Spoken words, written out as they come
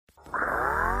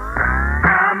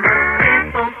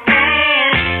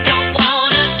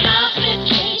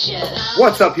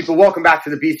What's up, people? Welcome back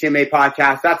to the BCMA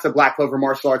podcast. That's the Black Clover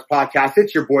Martial Arts podcast.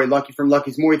 It's your boy Lucky from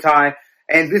Lucky's Muay Thai,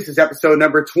 and this is episode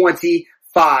number 25.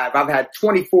 I've had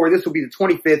 24. This will be the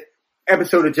 25th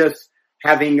episode of just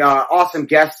having awesome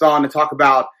guests on to talk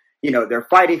about, their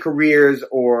fighting careers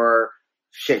or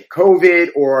COVID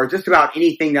or just about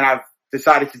anything that I've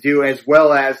decided to do, as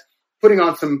well as putting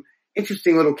on some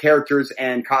interesting little characters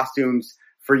and costumes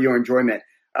for your enjoyment.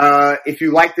 If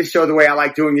you like this show the way I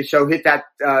like doing the show, hit that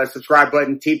subscribe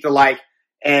button, keep the like,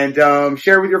 and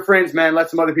share with your friends, man. Let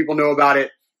some other people know about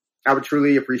it. I would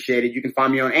truly appreciate it. You can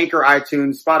find me on Anchor,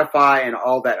 iTunes, Spotify, and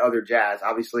all that other jazz.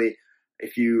 Obviously,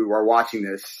 if you are watching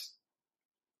this,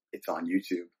 it's on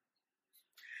YouTube.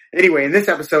 Anyway, in this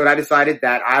episode, I decided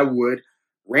that I would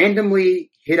randomly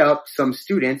hit up some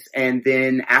students and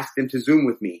then ask them to Zoom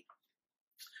with me.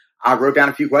 I wrote down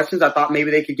a few questions. I thought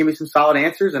maybe they could give me some solid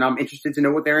answers, and I'm interested to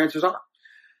know what their answers are.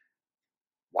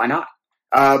 Why not?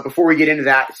 Before we get into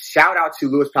that, shout out to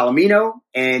Luis Palomino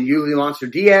and Yuli Lancer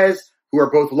Diaz, who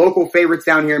are both local favorites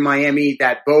down here in Miami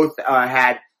that both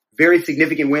had very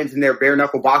significant wins in their bare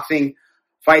knuckle boxing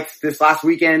fights this last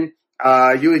weekend.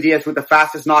 Yuli Diaz with the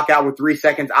fastest knockout with 3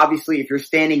 seconds. Obviously, if you're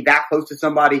standing that close to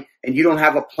somebody and you don't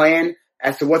have a plan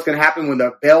as to what's going to happen when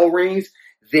the bell rings,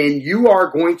 then you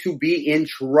are going to be in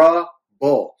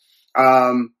trouble.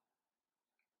 And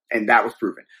that was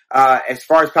proven. As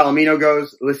far as Palomino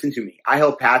goes, listen to me. I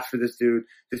held pads for this dude.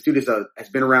 This dude has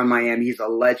been around Miami. He's a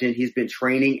legend. He's been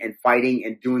training and fighting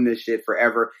and doing this shit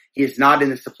forever. He is not in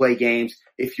this to play games.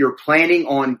 If you're planning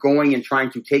on going and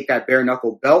trying to take that bare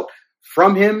knuckle belt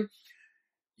from him,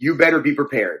 you better be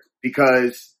prepared,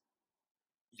 because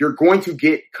you're going to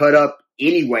get cut up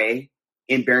anyway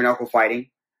in bare knuckle fighting.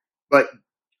 But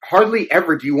hardly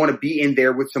ever do you want to be in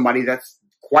there with somebody that's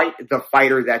quite the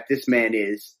fighter that this man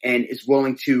is and is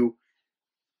willing to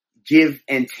give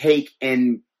and take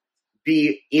and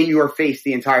be in your face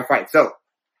the entire fight. So,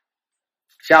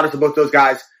 shout out to both those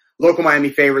guys, local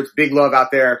Miami favorites, big love out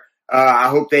there. I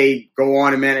hope they go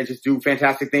on and just do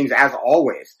fantastic things as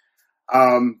always.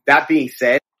 That being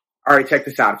said, all right, check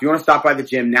this out. If you want to stop by the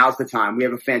gym, now's the time. We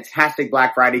have a fantastic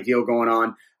Black Friday deal going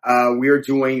on. We are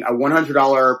doing a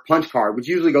 $100 punch card, which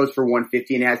usually goes for $150,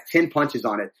 and it has 10 punches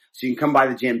on it. So you can come by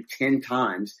the gym 10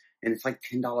 times, and it's like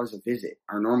 $10 a visit.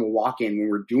 Our normal walk-in when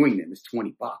we're doing them is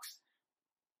 $20. I'm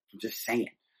just saying.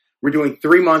 We're doing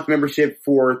 3-month membership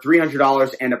for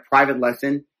 $300 and a private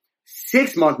lesson,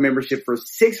 6-month membership for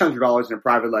 $600 and a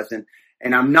private lesson,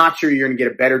 and I'm not sure you're going to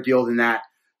get a better deal than that.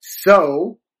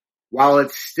 So, while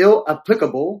it's still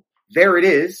applicable, there it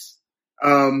is.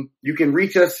 You can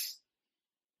reach us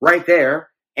right there.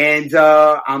 And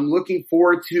I'm looking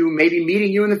forward to maybe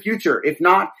meeting you in the future. If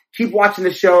not, keep watching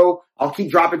the show. I'll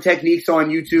keep dropping techniques on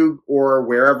YouTube or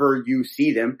wherever you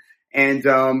see them. And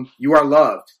you are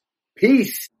loved.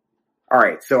 Peace. All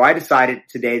right. So I decided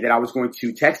today that I was going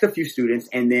to text a few students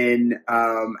and then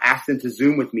ask them to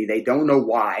Zoom with me. They don't know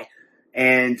why.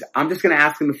 And I'm just going to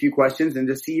ask them a few questions and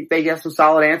just see if they get some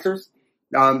solid answers.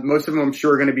 Most of them, I'm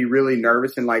sure, are going to be really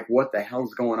nervous and like, what the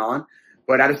hell's going on?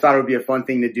 But I just thought it would be a fun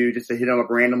thing to do, just to hit them up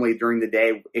randomly during the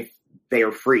day if they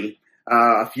are free.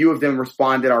 A few of them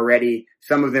responded already.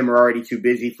 Some of them are already too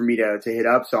busy for me to hit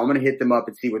up. So I'm going to hit them up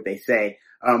and see what they say.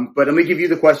 But let me give you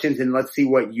the questions and let's see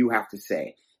what you have to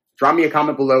say. Drop me a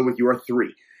comment below with your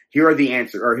 3. Here are the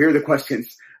answers, or here are the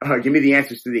questions. Give me the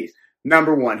answers to these.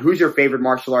 Number 1, who's your favorite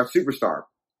martial arts superstar?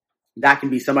 That can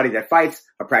be somebody that fights,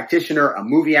 a practitioner, a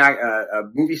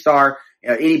movie star,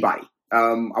 anybody. I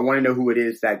want to know who it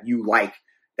is that you like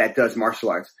that does martial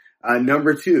arts.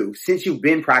 Number 2, since you've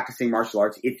been practicing martial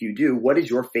arts, if you do, what is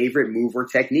your favorite move or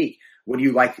technique? What do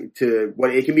you like to,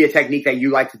 it can be a technique that you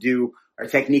like to do or a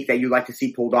technique that you like to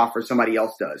see pulled off or somebody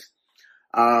else does.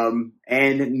 And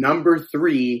number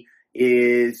 3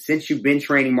 is, since you've been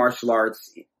training martial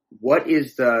arts, what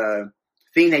is the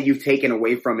thing that you've taken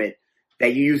away from it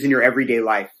that you use in your everyday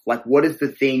life? Like, what is the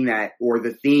thing what are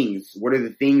the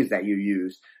things that you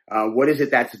use? What is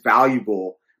it that's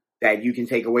valuable that you can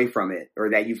take away from it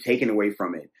or that you've taken away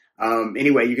from it?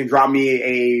 Anyway, you can drop me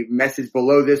a message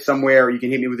below this somewhere, or you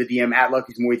can hit me with a DM at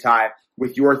Lucky's Muay Thai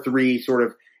with your 3 sort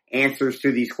of answers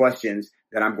to these questions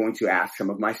that I'm going to ask some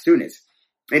of my students.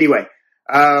 Anyway,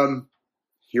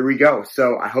 here we go.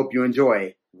 So I hope you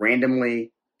enjoy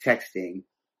randomly texting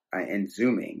and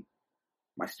Zooming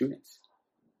my students.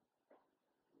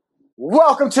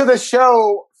 Welcome to the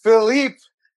show, Philippe.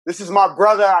 This is my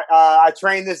brother. I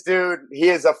trained this dude. He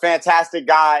is a fantastic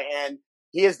guy, and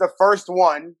he is the first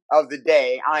one of the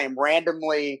day. I am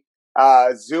randomly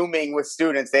Zooming with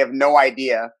students. They have no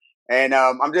idea. And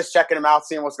I'm just checking them out,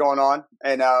 seeing what's going on.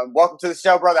 And welcome to the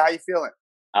show, brother. How you feeling?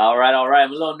 All right, all right.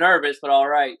 I'm a little nervous, but all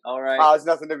right, all right. There's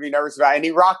nothing to be nervous about. And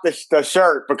he rocked the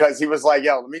shirt because he was like,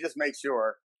 yo, let me just make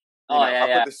sure. If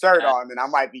I put the shirt on, then I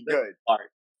might be good.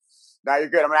 Now you're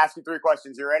good. I'm going to ask you 3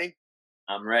 questions. You ready?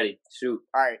 I'm ready. Shoot.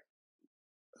 All right.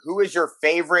 Who is your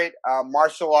favorite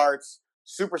martial arts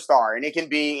superstar? And it can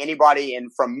be anybody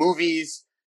from movies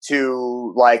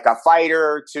to like a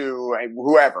fighter to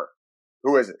whoever.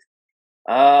 Who is it?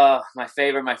 My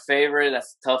favorite.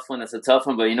 That's a tough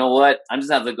one. But you know what? I'm just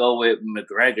gonna have to go with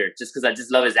McGregor, just because I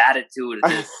just love his attitude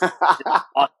and just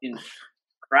talking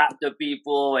crap to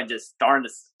people and just starting to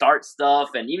start stuff.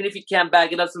 And even if he can't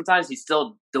back it up, sometimes he's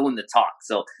still doing the talk.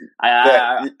 So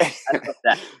I love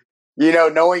that. You know,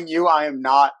 knowing you, I am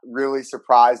not really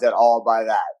surprised at all by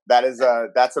that. That's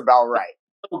about right.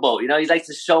 Showboat, he likes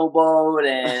to showboat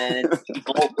and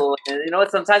vocal, and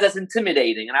sometimes that's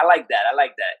intimidating, and I like that.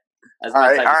 That's all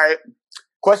right.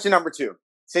 Question number 2.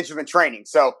 Since you've been training,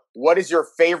 so what is your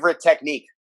favorite technique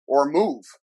or move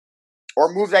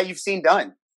that you've seen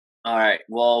done? All right.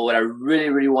 Well, what I really,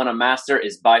 really want to master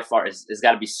is by far it's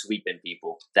got to be sweeping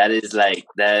people. That is like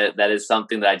that is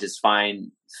something that I just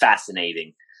find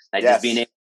fascinating. Like just being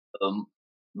able to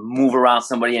move around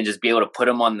somebody and just be able to put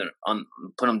them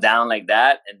put them down like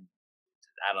that. And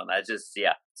I don't know. It's just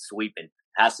sweeping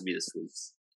has to be the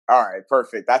sweeps. All right,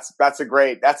 perfect. That's a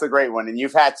great one. And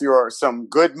you've had some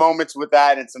good moments with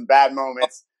that and some bad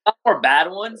moments. Not more bad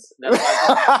ones. I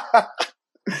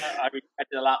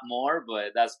respect it a lot more,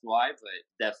 but that's why. But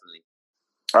definitely.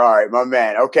 All right, my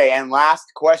man. Okay, and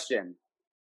last question.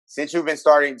 Since you've been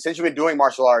doing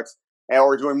martial arts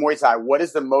or doing Muay Thai,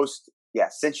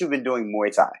 since you've been doing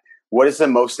Muay Thai, what is the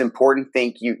most important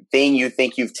thing you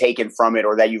think you've taken from it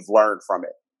or that you've learned from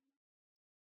it?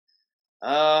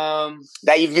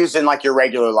 That you've used in like your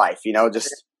regular life, it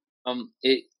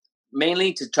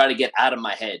mainly to try to get out of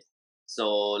my head. So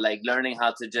like learning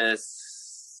how to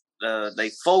just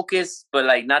like focus, but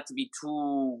like not to be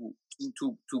too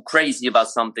crazy about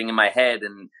something in my head,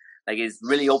 and like it's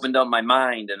really opened up my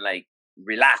mind and like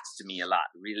relaxed me a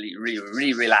lot. Really, really,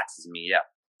 really relaxes me. Yeah,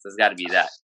 so it's got to be that.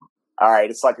 All right,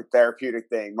 it's like a therapeutic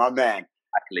thing, my man.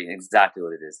 Exactly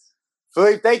what it is.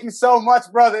 Philippe, thank you so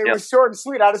much, brother. It was short and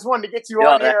sweet. I just wanted to get you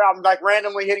on here. I'm like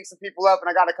randomly hitting some people up, and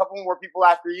I got a couple more people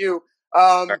after you.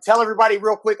 Tell everybody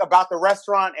real quick about the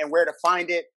restaurant and where to find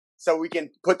it so we can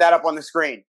put that up on the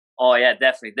screen. Oh, yeah,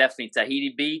 definitely.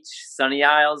 Tahiti Beach, Sunny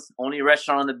Isles, only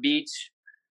restaurant on the beach,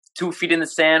 2 feet in the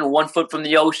sand, 1 foot from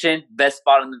the ocean. Best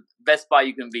spot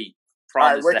you can be.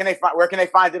 Promise. All right, where can they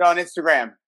find it on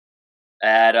Instagram?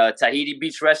 At Tahiti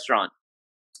Beach Restaurant.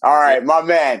 All right, my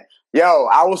man. Yo,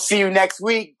 I will see you next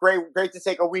week. Great to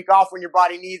take a week off when your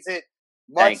body needs it.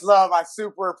 Much love. I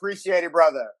super appreciate it,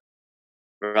 brother.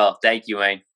 Bro, thank you,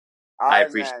 man. I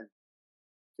appreciate it.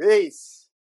 Peace.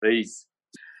 Peace.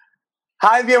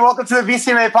 Hi, Via. Welcome to the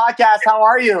BCMA podcast. How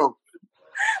are you?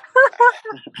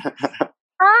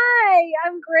 Hi,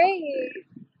 I'm great.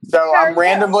 So I'm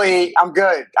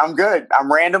good. I'm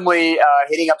randomly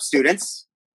hitting up students.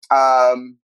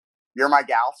 You're my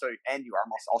gal, and you are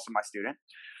also my student.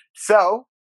 So,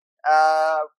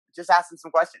 just asking some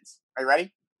questions. Are you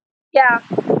ready? Yeah.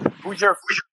 Who's your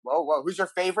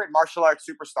favorite martial arts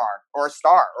superstar or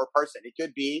star or person? It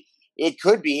could be a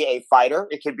fighter.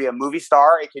 It could be a movie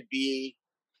star. It could be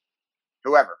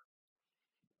whoever.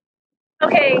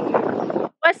 Okay,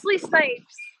 Wesley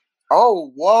Snipes.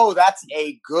 Oh, whoa, that's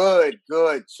a good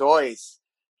choice.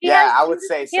 I would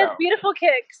say so. He has beautiful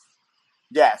kicks.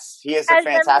 Yes, he is a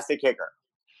fantastic kicker.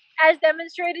 As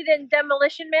demonstrated in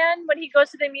Demolition Man, when he goes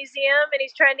to the museum and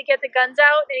he's trying to get the guns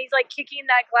out and he's like kicking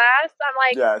that glass. I'm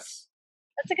like, yes,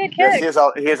 that's a good kick. Yes,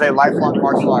 he is a lifelong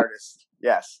martial artist.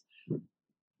 Yes.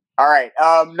 All right.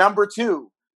 Number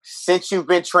 2, since you've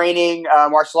been training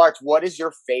martial arts, what is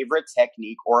your favorite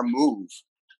technique or move?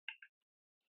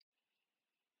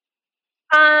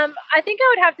 I think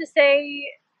I would have to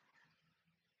say,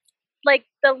 like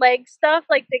the leg stuff,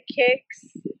 like the kicks.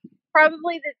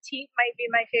 Probably the teep might be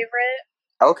my favorite.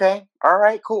 Okay. All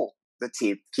right. Cool. The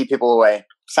teep. Keep people away.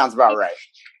 Sounds about right.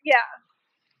 Yeah.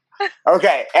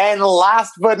 Okay. And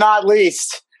last but not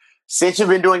least, since you've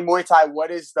been doing Muay Thai,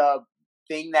 what is the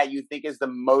thing that you think is the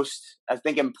most,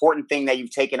 important thing that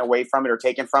you've taken away from it or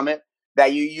taken from it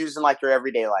that you use in like your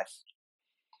everyday life?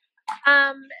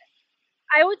 I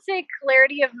would say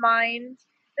clarity of mind.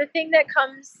 The thing that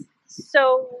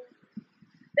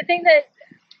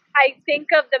I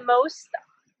think of the most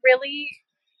really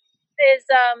is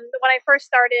when I first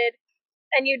started,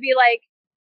 and you'd be like,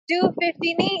 do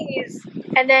 50 knees,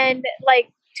 and then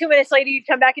like 2 minutes later you'd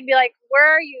come back and be like, where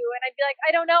are you? And I'd be like,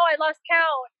 I don't know, I lost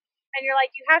count. and you're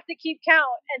like, you have to keep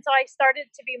count. And so I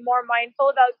started to be more mindful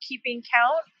about keeping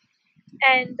count.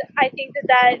 And I think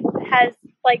that has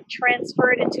like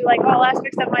transferred into like all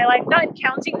aspects of my life, not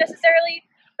counting necessarily,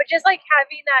 but just like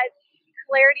having that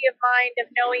clarity of mind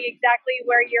of knowing exactly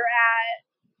where you're at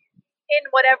in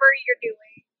whatever you're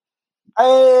doing.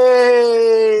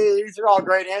 Hey, these are all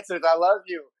great answers. I love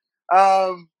you.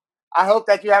 I hope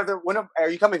that you have are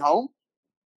you coming home?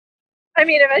 I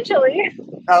mean, eventually.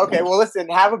 Oh, okay. Well, listen,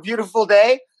 have a beautiful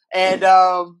day, and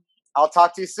I'll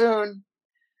talk to you soon.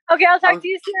 Okay, I'll talk to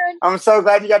you soon. I'm so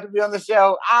glad you got to be on the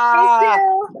show. Me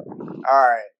too. All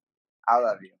right. I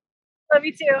love you. Love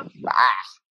you too. Bye.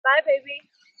 Bye, baby.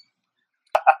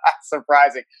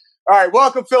 Surprising. All right.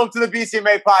 Welcome, Philip, to the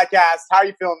BCMA podcast. How are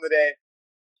you feeling today?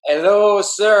 Hello,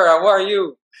 sir. How are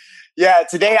you? Yeah,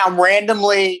 today I'm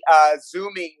randomly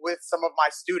Zooming with some of my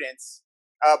students.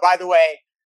 By the way,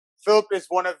 Philip is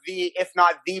one of the, if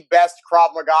not the best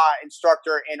Krav Maga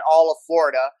instructor in all of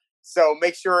Florida. So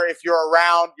make sure if you're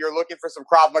around, you're looking for some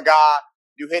Krav Maga,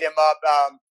 you hit him up.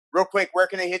 Real quick, where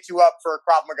can they hit you up for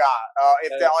Krav Maga?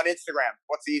 If they're on Instagram,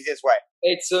 what's the easiest way?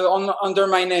 It's under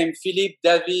my name, Philippe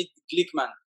David Glickman.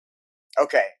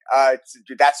 Okay,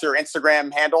 that's your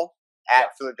Instagram handle? At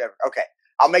Philip David. Okay.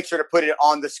 I'll make sure to put it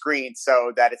on the screen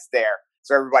so that it's there,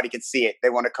 so everybody can see it. They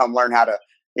want to come learn how to,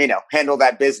 handle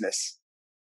that business.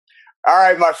 All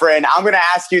right, my friend, I'm going to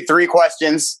ask you 3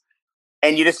 questions,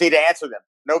 and you just need to answer them.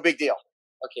 No big deal.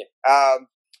 Okay.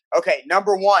 Okay,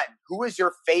 number 1, who is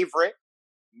your favorite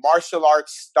martial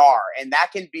arts star? And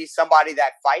that can be somebody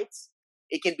that fights.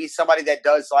 It can be somebody that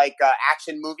does like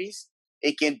action movies.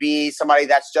 It can be somebody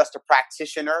that's just a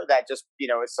practitioner that just,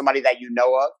 is somebody that you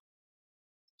know of.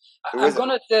 I'm going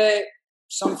to say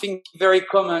something very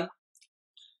common.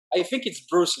 I think it's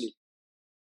Bruce Lee.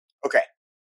 Okay.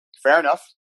 Fair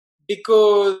enough.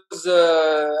 Because,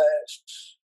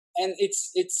 and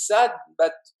it's sad,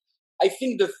 but I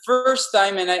think the first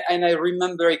time, and I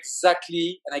remember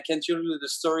exactly, and I can tell you the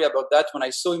story about that, when I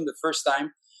saw him the first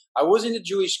time, I was in a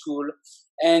Jewish school,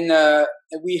 and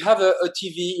we have a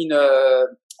TV in a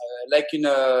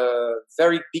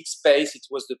very big space. It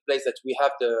was the place that we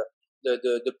have the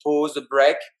pause, the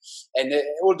break, and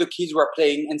all the kids were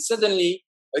playing. And suddenly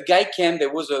a guy came.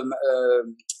 There was a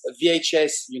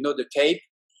VHS, the tape.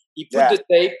 He put the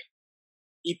tape.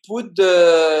 He put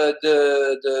the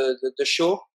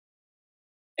show,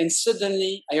 and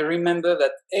suddenly I remember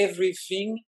that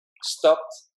everything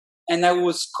stopped, and I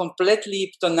was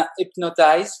completely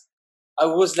hypnotized. I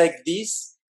was like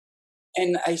this,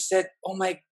 and I said, "Oh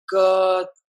my God!"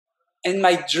 And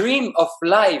my dream of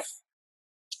life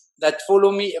that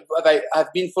have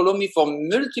been following me for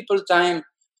multiple times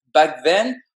back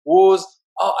then was,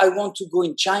 I want to go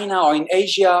in China or in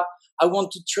Asia. I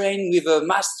want to train with a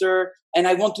master, and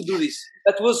I want to do this.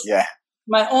 That was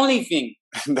my only thing.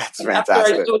 That's and fantastic.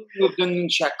 After I taught with the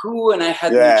nunchaku, and I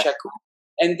had nunchaku,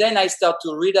 and then I start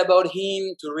to read about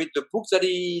him, to read the books that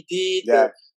he did,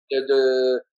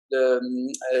 the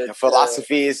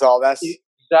philosophies, all that.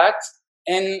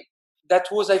 And that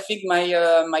was, I think,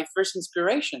 my first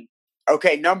inspiration.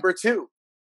 Okay, number 2.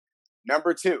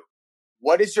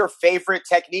 What is your favorite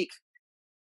technique?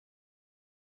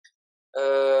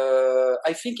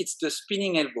 I think it's the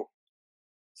spinning elbow.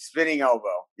 Spinning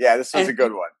elbow. Yeah, this was a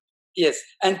good one. Yes,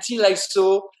 until I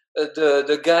saw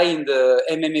the guy in the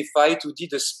MMA fight who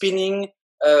did a spinning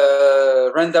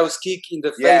roundhouse kick in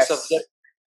the face of that.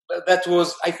 That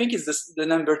was, I think, it's the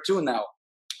number 2 now.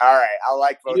 All right, I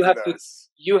like both of those.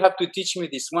 You have to teach me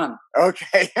this one.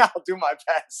 Okay, I'll do my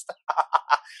best.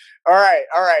 All right.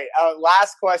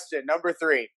 Last question, number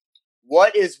 3.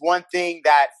 What is one thing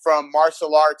that from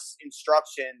martial arts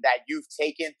instruction that you've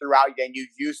taken throughout and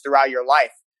you've used throughout your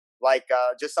life? Like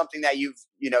just something that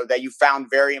that you found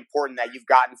very important that you've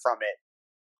gotten from it?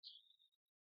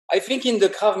 I think in the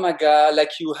Krav Maga,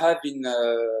 like you have in,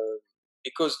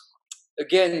 because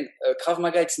again, Krav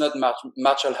Maga, it's not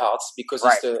martial arts because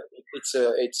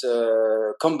it's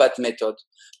a combat method.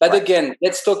 But again,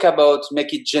 let's talk about,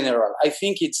 make it general. I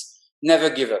think it's never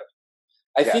give up.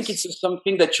 I think it's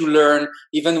something that you learn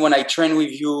even when I train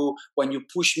with you. When you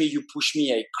push me,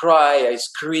 I cry, I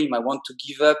scream, I want to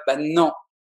give up. But no,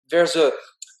 there's a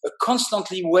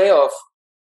constantly way of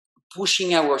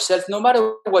pushing ourselves, no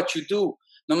matter what you do,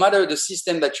 no matter the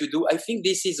system that you do. I think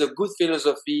this is a good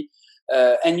philosophy.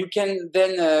 And you can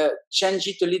then change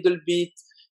it a little bit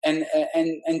and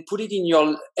put it in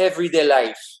your everyday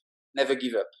life. Never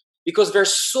give up, because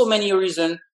there's so many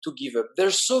reasons to give up.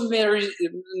 There's so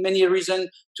many reasons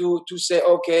to say,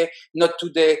 okay, not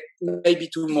today, maybe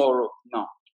tomorrow. No,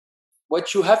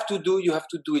 what you have to do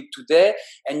it today,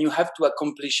 and you have to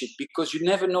accomplish it, because you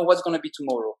never know what's going to be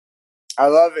tomorrow. I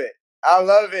love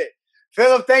it.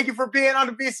 Philip, thank you for being on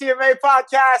the BCMA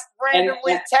podcast,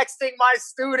 randomly texting my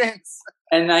students.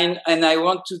 And I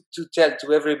want to tell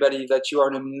to everybody that you are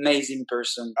an amazing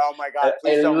person. Oh my God!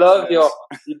 I love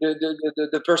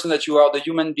the person that you are, the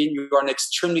human being. You are an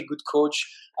extremely good coach.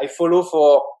 I follow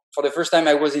for the first time.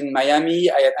 I was in Miami,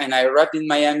 and I arrived in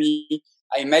Miami.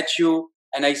 I met you,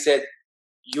 and I said,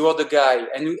 "You're the guy,"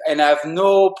 and I have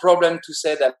no problem to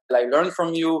say that I learned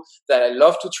from you, that I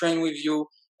love to train with you,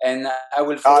 and I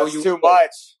will follow you.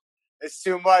 It's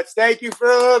too much. Thank you,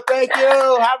 Philip. Thank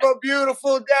you. Have a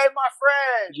beautiful day, my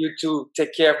friend. You too. Take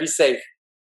care. Be safe.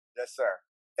 Yes, sir.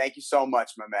 Thank you so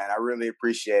much, my man. I really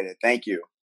appreciate it. Thank you.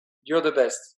 You're the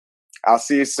best. I'll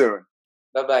see you soon.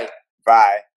 Bye-bye.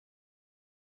 Bye.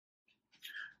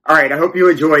 All right. I hope you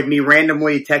enjoyed me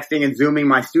randomly texting and Zooming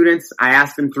my students. I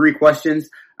asked them 3 questions.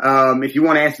 If you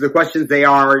want to answer the questions, they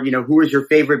are, who is your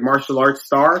favorite martial arts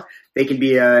star? They can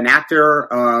be an actor.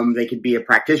 They could be a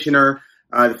practitioner,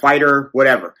 the fighter,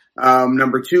 whatever.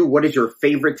 Number 2, what is your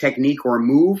favorite technique or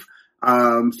move,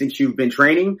 since you've been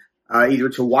training, either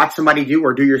to watch somebody do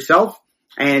or do yourself?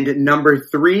 And number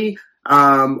 3,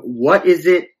 what is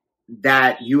it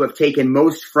that you have taken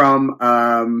most from,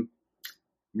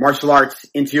 martial arts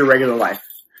into your regular life?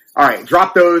 All right.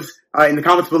 Drop those, in the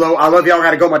comments below. I love y'all. I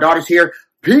gotta go. My daughter's here.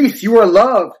 Peace. You are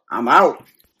loved. I'm out.